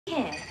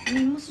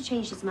He must have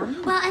changed his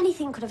mind. Well,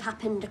 anything could have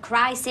happened. A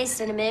crisis,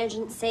 an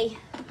emergency.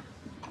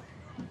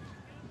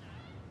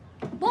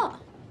 What?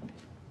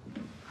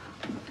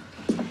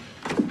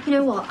 You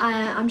know what?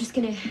 I'm just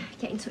going to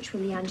get in touch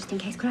with Leanne just in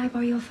case. Could I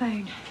borrow your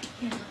phone?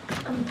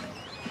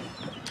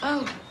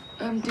 Yeah.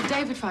 Did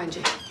David find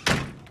you?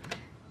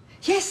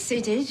 Yes,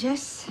 he did,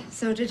 yes.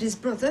 So did his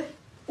brother.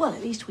 Well,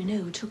 at least we know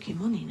who took your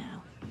money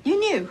now. You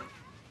knew?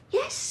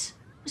 Yes,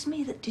 it was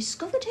me that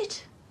discovered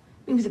it.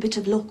 I mean, with a bit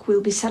of luck,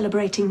 we'll be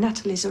celebrating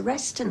Natalie's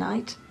arrest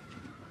tonight.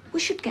 We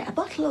should get a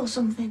bottle or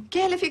something.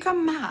 Gail, have you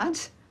gone mad?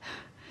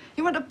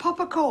 You want to pop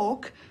a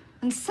cork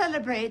and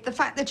celebrate the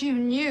fact that you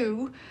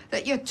knew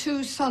that your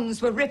two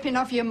sons were ripping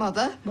off your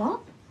mother? What?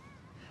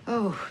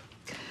 Oh,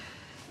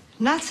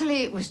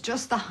 Natalie was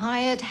just the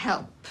hired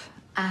help.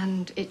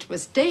 And it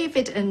was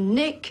David and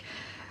Nick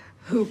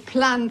who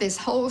planned this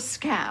whole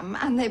scam,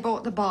 and they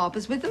bought the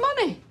barbers with the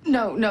money.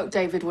 No,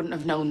 David wouldn't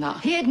have known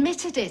that. He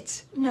admitted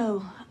it.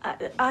 No,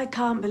 I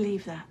can't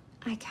believe that.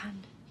 I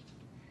can.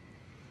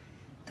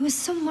 There was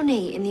some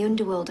money in the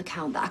Underworld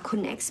account that I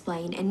couldn't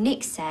explain, and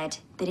Nick said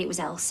that it was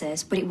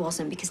Elsa's, but it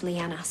wasn't because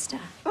Leanne asked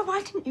her. Well,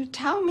 why didn't you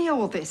tell me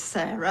all this,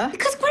 Sarah?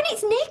 Because when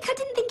it's Nick, I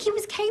didn't think he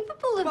was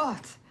capable of...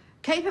 What?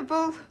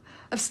 Capable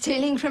of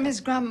stealing from his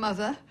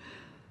grandmother?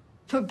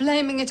 For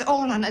blaming it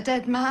all on a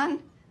dead man?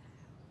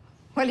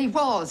 Well, he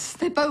was.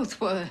 They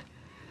both were.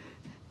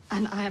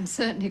 And I am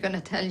certainly going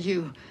to tell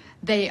you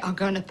they are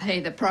going to pay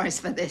the price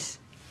for this.